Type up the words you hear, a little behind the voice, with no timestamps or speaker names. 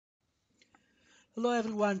Hello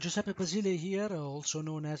everyone, Giuseppe Basile here, also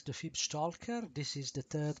known as the Fib Stalker. This is the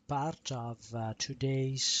third part of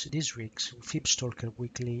this week's Fib Stalker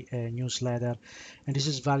weekly newsletter, and this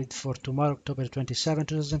is valid for tomorrow, October 27,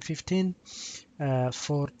 2015,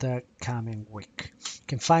 for the coming week. You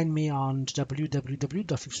can find me on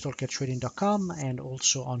www.fibstalkertrading.com and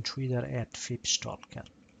also on Twitter at FibStalker.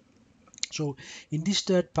 So in this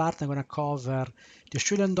third part, I'm going to cover the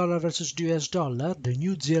Australian dollar versus the US dollar, the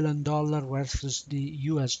New Zealand dollar versus the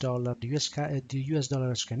US dollar, the US dollar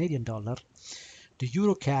versus Canadian dollar, the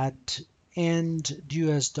EURCAD, and the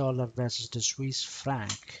US dollar versus the Swiss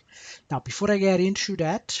franc. Now, before I get into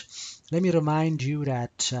that, let me remind you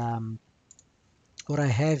that what I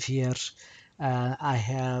have here, I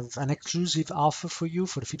have an exclusive offer for you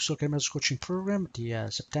for the FIPSOL Cameras Coaching Program,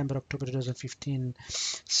 the September-October 2015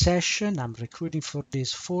 session. I'm recruiting for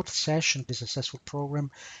this fourth session of this successful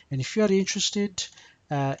program. And if you are interested,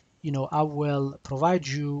 I will provide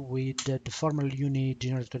you with the formula you need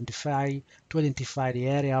in order to identify the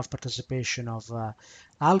area of participation of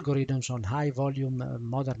algorithms on high volume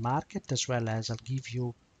modern market, as well as I'll give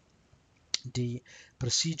you the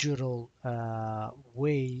procedural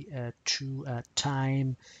way to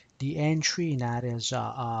time the entry in areas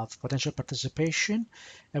of potential participation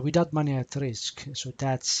without money at risk. So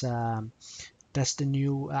that's the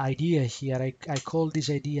new idea here. I call this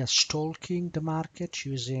idea stalking the market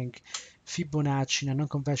using Fibonacci in a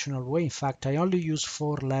non-conventional way. In fact, I only use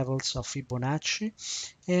 4 levels of Fibonacci.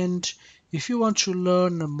 And if you want to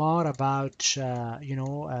learn more about,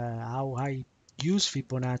 how I use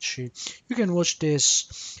Fibonacci, you can watch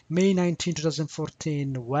this May 19,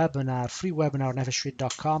 2014 webinar, free webinar on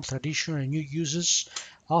fstrade.com, traditional and new uses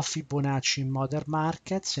of Fibonacci in modern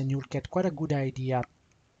markets, and you'll get quite a good idea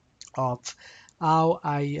of how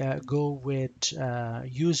I go with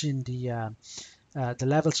using the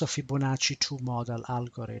levels of Fibonacci to model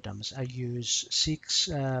algorithms. I use 6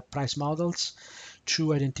 price models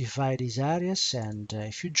to identify these areas, and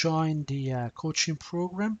if you join the coaching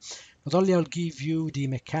program, not only I'll give you the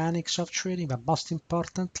mechanics of trading, but most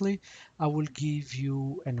importantly, I will give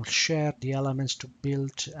you and will share the elements to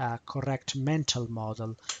build a correct mental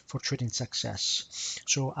model for trading success.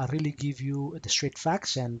 So I really give you the straight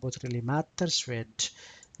facts and what really matters with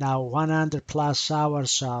now 100 plus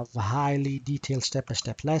hours of highly detailed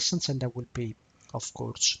step-by-step lessons, and there will be, of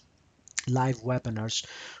course, live webinars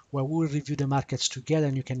where we'll review the markets together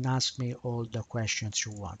and you can ask me all the questions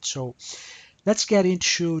you want. So let's get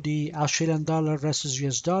into the Australian dollar versus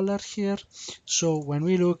US dollar here. So when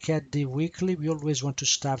we look at the weekly, we always want to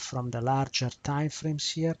start from the larger time frames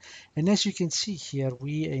here. And as you can see here,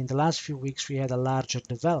 in the last few weeks, we had a larger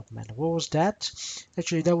development. What was that?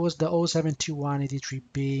 Actually, that was the 0.7183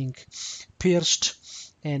 being pierced.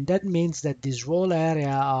 And that means that this whole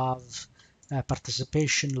area of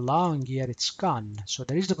participation long here, it's gone. So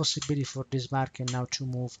there is the possibility for this market now to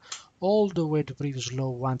move all the way to previous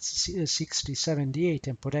low 160.78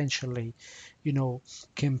 and potentially,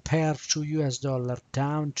 compare to US dollar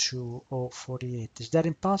down to 0.48. Is that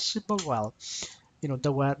impossible? Well,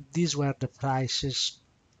 these were the prices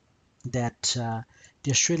that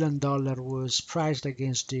the Australian dollar was priced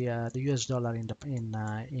against the US dollar in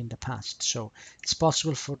the past. So it's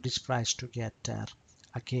possible for this price to get there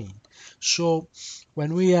again. So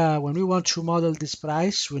when we want to model this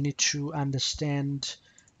price, we need to understand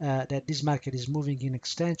that this market is moving in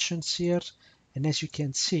extensions here. And as you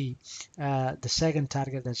can see, the second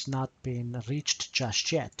target has not been reached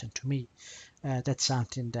just yet. And to me, that's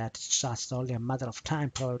something that it's just only a matter of time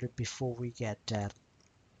probably before we get there.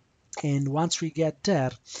 And once we get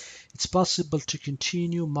there, it's possible to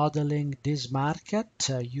continue modeling this market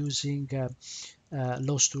using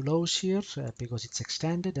lows to lows here because it's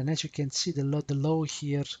extended. And as you can see, the low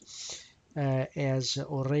here as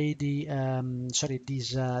already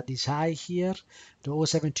this high here, the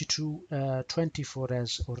 0.7224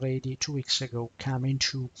 has already 2 weeks ago come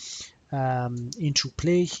into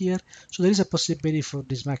play here. So there is a possibility for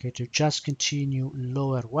this market to just continue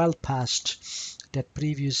lower, well past that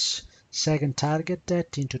previous second target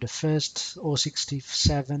date into the first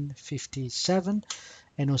 0.6757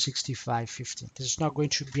 and 0.6550. This is not going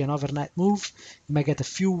to be an overnight move. You might get a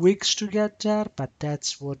few weeks to get there, but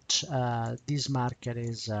that's what this market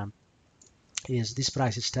is this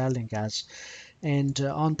price is telling us. And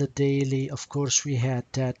on the daily, of course, we had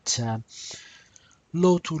that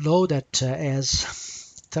low to low that has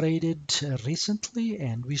traded recently,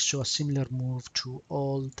 and we saw a similar move to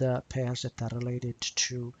all the pairs that are related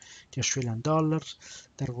to the Australian dollar.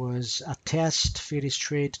 There was a test, fairish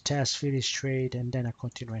trade, and then a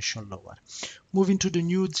continuation lower. Moving to the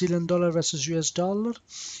New Zealand dollar versus US dollar,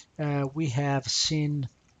 we have seen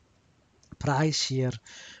price here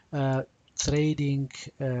trading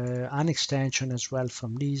an extension as well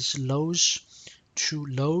from these lows to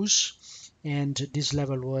lows, and this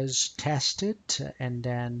level was tested, and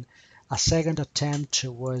then a second attempt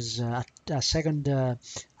was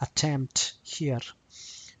here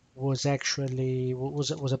was actually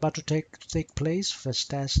was about to take place. First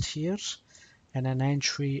test here and an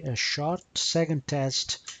entry short. Second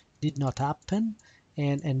test did not happen,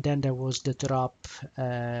 and then there was the drop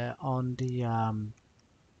on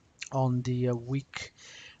the week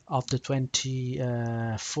of the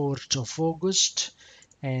 24th of August,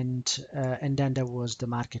 and then there was the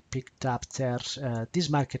market picked up there. This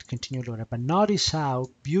market continued lower, but notice how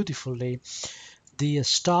beautifully the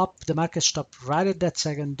market stopped right at that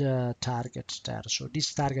second target there. So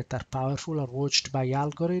these targets are powerful, are watched by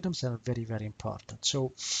algorithms, and are very, very important.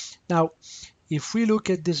 So now, if we look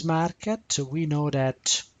at this market, we know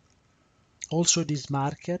that also this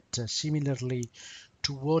market, similarly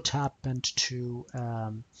to what happened to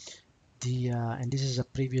and this is a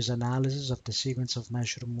previous analysis of the sequence of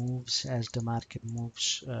measure moves as the market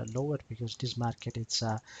moves lower, because this market it's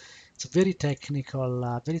a very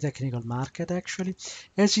technical market actually.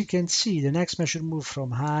 As you can see, the next measure move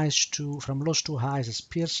from lows to highs is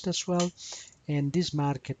pierced as well, and this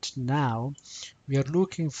market now we are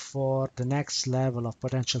looking for the next level of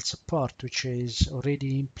potential support, which is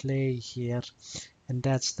already in play here, and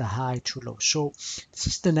that's the high to low. So this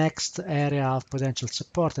is the next area of potential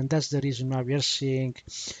support, and that's the reason why we are seeing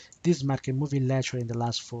this market moving laterally in the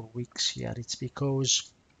last 4 weeks here. It's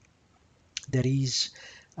because there is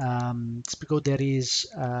a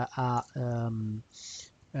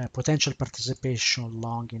potential participation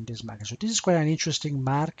long in this market. So this is quite an interesting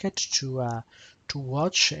market to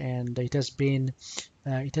watch, and it has been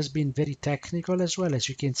very technical as well. As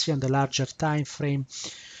you can see on the larger time frame,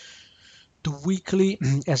 the weekly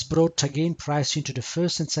has brought again price into the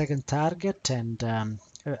first and second target, and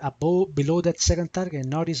below that second target.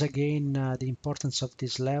 Notice again the importance of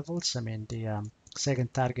these levels. I mean, the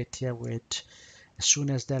second target here, with as soon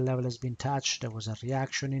as that level has been touched, there was a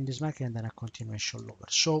reaction in this market and then a continuation lower.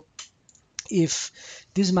 So if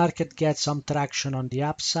this market gets some traction on the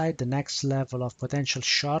upside, the next level of potential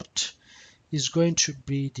short is going to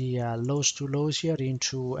be the lows to lows here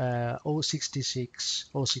into 066,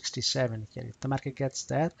 067 here. If the market gets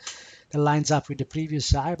that lines up with the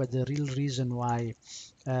previous high, but the real reason why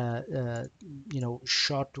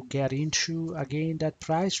short to get into again that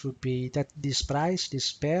price would be that this pair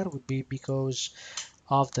would be because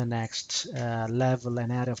of the next level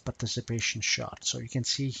and area of participation short. So you can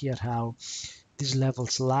see here how these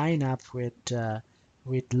levels line up with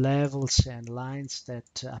levels and lines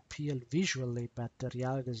that appeal visually, but the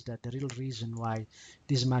reality is that the real reason why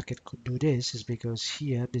this market could do this is because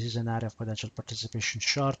here this is an area of potential participation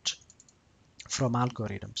short from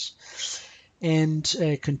algorithms. And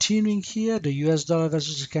continuing here, the US dollar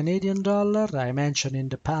versus the Canadian dollar, I mentioned in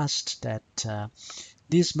the past that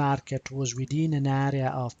this market was within an area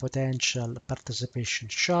of potential participation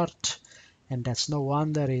short, and that's no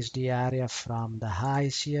wonder, is the area from the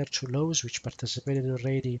highs here to lows, which participated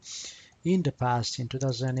already in the past in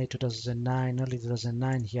 2008, 2009, early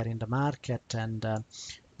 2009 here in the market, and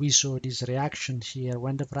we saw this reaction here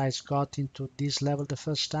when the price got into this level the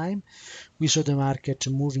first time. We saw the market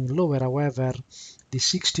moving lower. However, the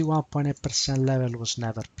 61.8% level was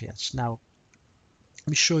never pierced. Now, let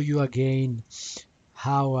me show you again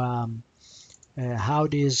how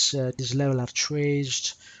these levels are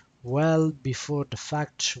traced. Well, before the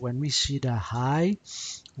fact, when we see the high,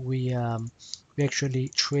 we actually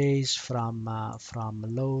trace from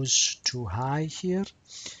lows to high here,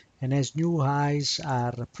 and as new highs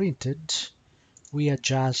are printed, we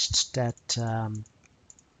adjust that the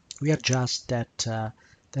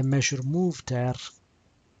measure move there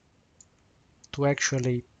to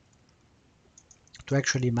actually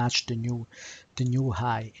match the new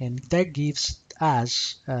high, and that gives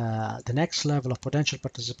us the next level of potential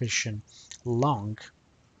participation long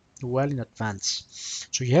well in advance.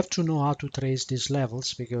 So you have to know how to trace these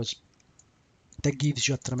levels, because that gives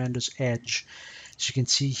you a tremendous edge. As you can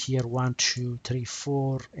see here, 1, 2, 3,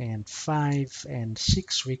 4, and 5 and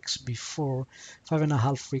 6 weeks before,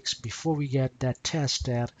 5.5 weeks before we get that test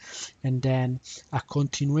there, and then a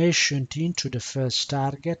continuation into the first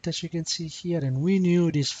target, as you can see here. And we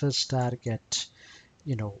knew this first target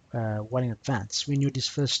well in advance. We knew this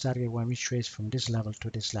first target when we traced from this level to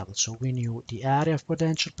this level. So we knew the area of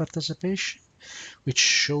potential participation, which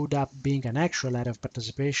showed up being an actual area of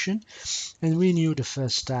participation, and we knew the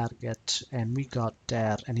first target, and we got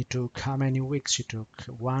there. And it took how many weeks? It took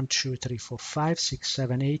 1, 2, 3, 4, 5, 6,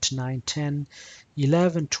 7, 8, 9, 10,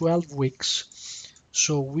 11, 12 weeks.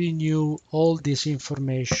 So we knew all this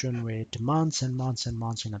information with months and months and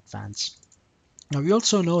months in advance. Now we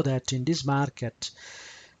also know that in this market,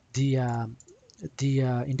 in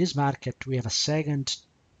this market we have a second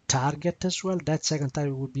target as well. That second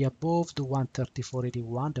target would be above the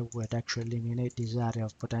 134.81 that would actually eliminate this area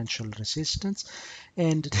of potential resistance,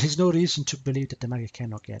 and there is no reason to believe that the market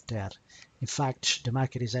cannot get there. In fact, the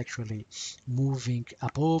market is actually moving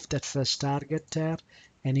above that first target there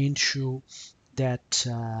and into that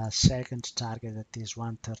second target, that is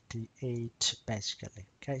 138 basically.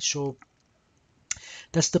 Okay, so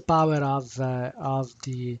that's the power of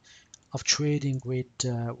trading with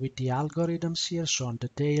the algorithms here. So on the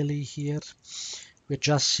daily here, we're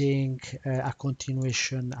just seeing a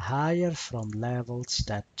continuation higher from levels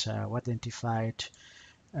that were identified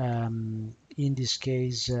in this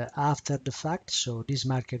case after the fact. So this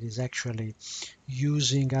market is actually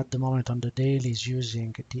using at the moment on the daily is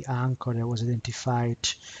using the anchor that was identified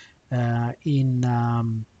in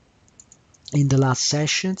the last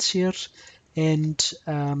sessions here, and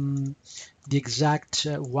the exact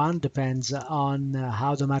one depends on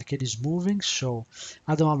how the market is moving. So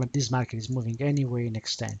at the moment this market is moving anyway in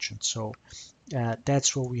extension, so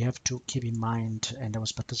that's what we have to keep in mind. And there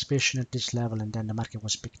was participation at this level, and then the market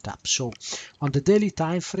was picked up. So on the daily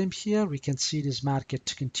time frame here, we can see this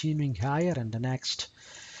market continuing higher, and the next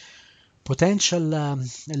potential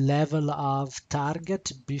level of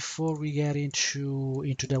target before we get into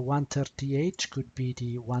the 138 could be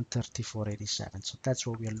the 134.87. So that's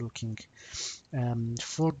what we are looking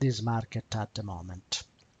for this market at the moment.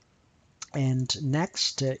 And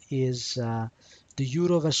next is the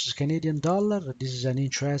euro versus Canadian dollar. This is an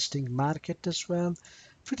interesting market as well,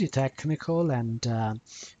 pretty technical, and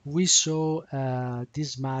we saw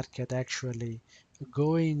this market actually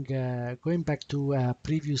going back to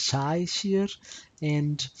previous highs here,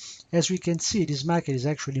 and as we can see, this market is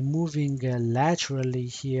actually moving laterally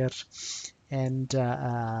here, and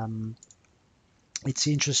it's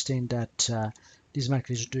interesting that this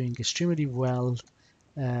market is doing extremely well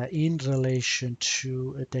in relation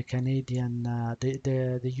to the Canadian,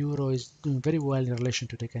 the euro is doing very well in relation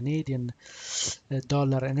to the Canadian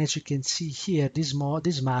dollar. And as you can see here, this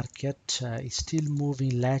market is still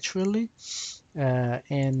moving laterally,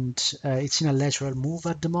 and it's in a lateral move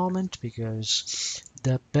at the moment because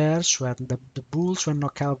the bulls were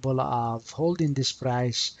not capable of holding this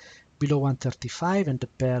price below 135, and the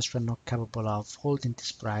bears were not capable of holding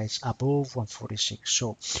this price above 146.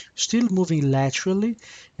 So still moving laterally,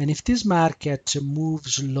 and if this market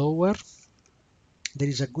moves lower, there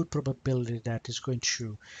is a good probability that it's going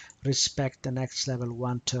to respect the next level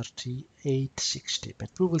 138.60, but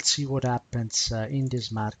we will see what happens in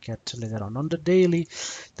this market later on. On the daily,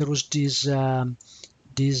 there was this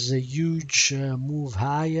huge move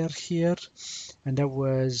higher here, and there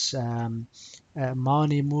was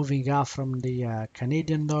money moving up from the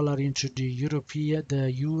Canadian dollar into the euro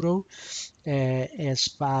as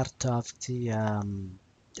part of the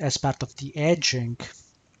hedging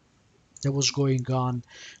that was going on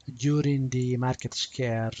during the market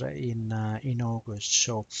scare in August.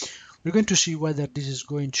 So we're going to see whether this is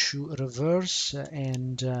going to reverse,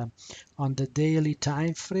 and on the daily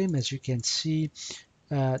time frame, as you can see,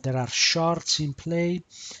 there are shorts in play.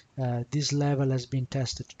 This level has been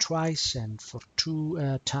tested twice, and for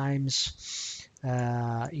two times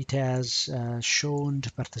it has shown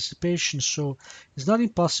participation. So it's not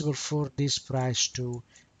impossible for this price to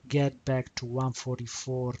get back to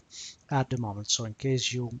 144 at the moment. So in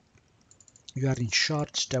case you are in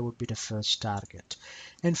shorts, that would be the first target.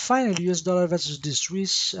 And finally, US dollar versus the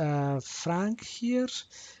Swiss franc here,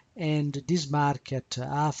 and this market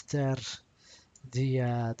after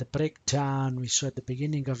the breakdown we saw at the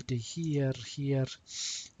beginning of the year here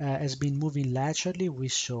has been moving laterally. We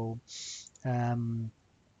are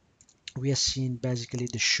seeing basically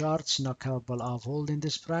the shorts not capable of holding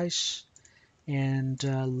this price, and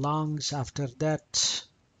longs after that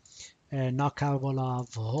not capable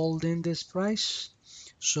of holding this price.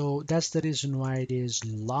 So that's the reason why it is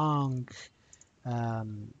long,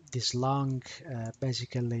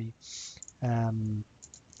 basically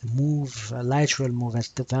lateral move has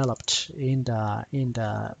developed in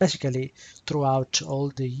the basically throughout all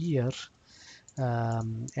the year,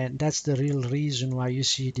 and that's the real reason why you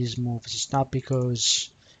see these moves. It's not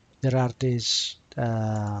because there are these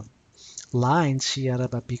lines here,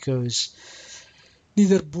 but because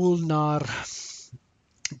neither bull nor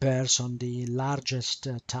bears on the largest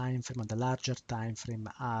time frame, on the larger time frame,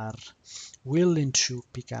 are willing to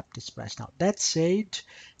pick up this price. Now that said,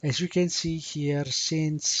 as you can see here,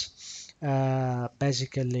 since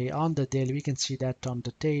basically on the daily, we can see that on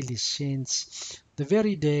the daily since the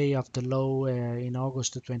very day of the low in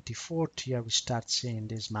August the 24th, here we start seeing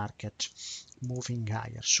this market moving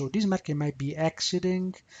higher. So this market might be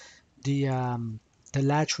exiting the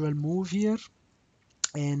lateral move here,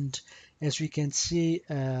 and as we can see,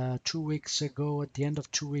 2 weeks ago, at the end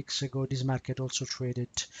of 2 weeks ago, this market also traded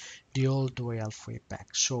the old way halfway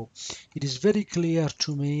back. So it is very clear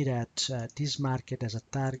to me that this market has a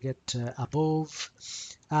target above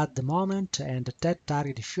at the moment, and that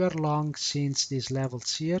target, if you are long since these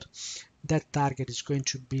levels here, that target is going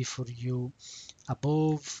to be for you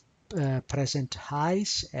above present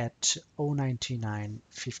highs at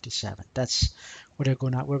 0.9957. That's where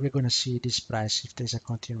we're gonna see this price if there's a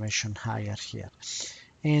continuation higher here.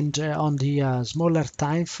 And on the smaller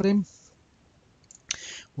time frame,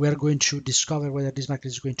 we are going to discover whether this market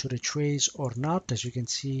is going to retrace or not. As you can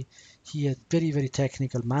see here, very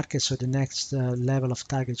technical market. So the next level of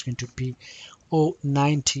target is going to be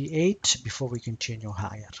 0.98 before we continue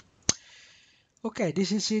higher. Okay,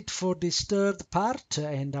 this is it for this third part,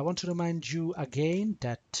 and I want to remind you again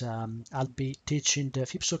that I'll be teaching the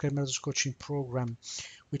EURCAD Methods Coaching Program,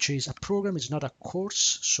 which is a program, it's not a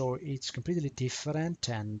course, so it's completely different,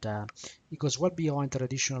 and it goes well beyond the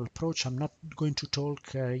traditional approach. I'm not going to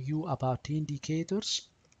talk you about indicators.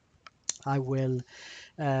 I will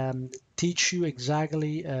teach you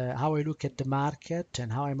exactly how I look at the market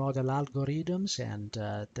and how I model algorithms and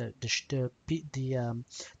the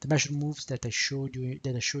measured moves that I showed you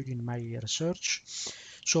in my research.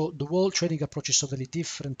 So the whole trading approach is totally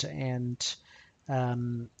different, and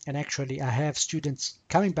actually I have students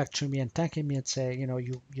coming back to me and thanking me and say,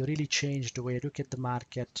 you really changed the way I look at the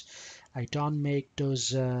market. I don't make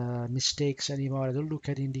those mistakes anymore. I don't look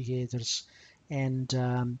at indicators. And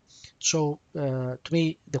so to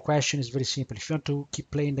me, the question is very simple. If you want to keep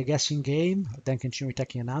playing the guessing game, then continue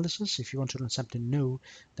taking analysis. If you want to learn something new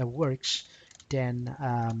that works, then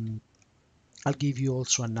I'll give you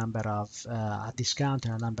also a number of a discount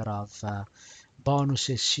and a number of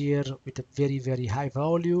bonuses here with a very high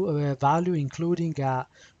value, including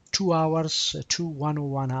 2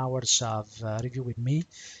 one-on-one hours of review with me,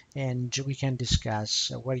 and we can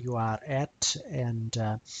discuss where you are at and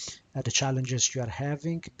the challenges you are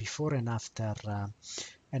having before and after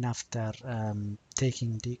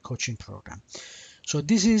taking the coaching program. So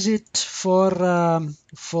this is it for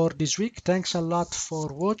this week. Thanks a lot for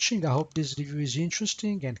watching. I hope this review is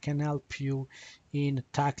interesting and can help you in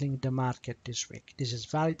tackling the market this week. This is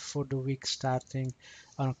valid for the week starting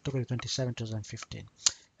on October 27, 2015.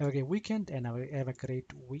 Have a great weekend and have a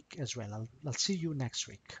great week as well. I'll see you next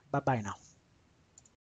week. Bye bye now.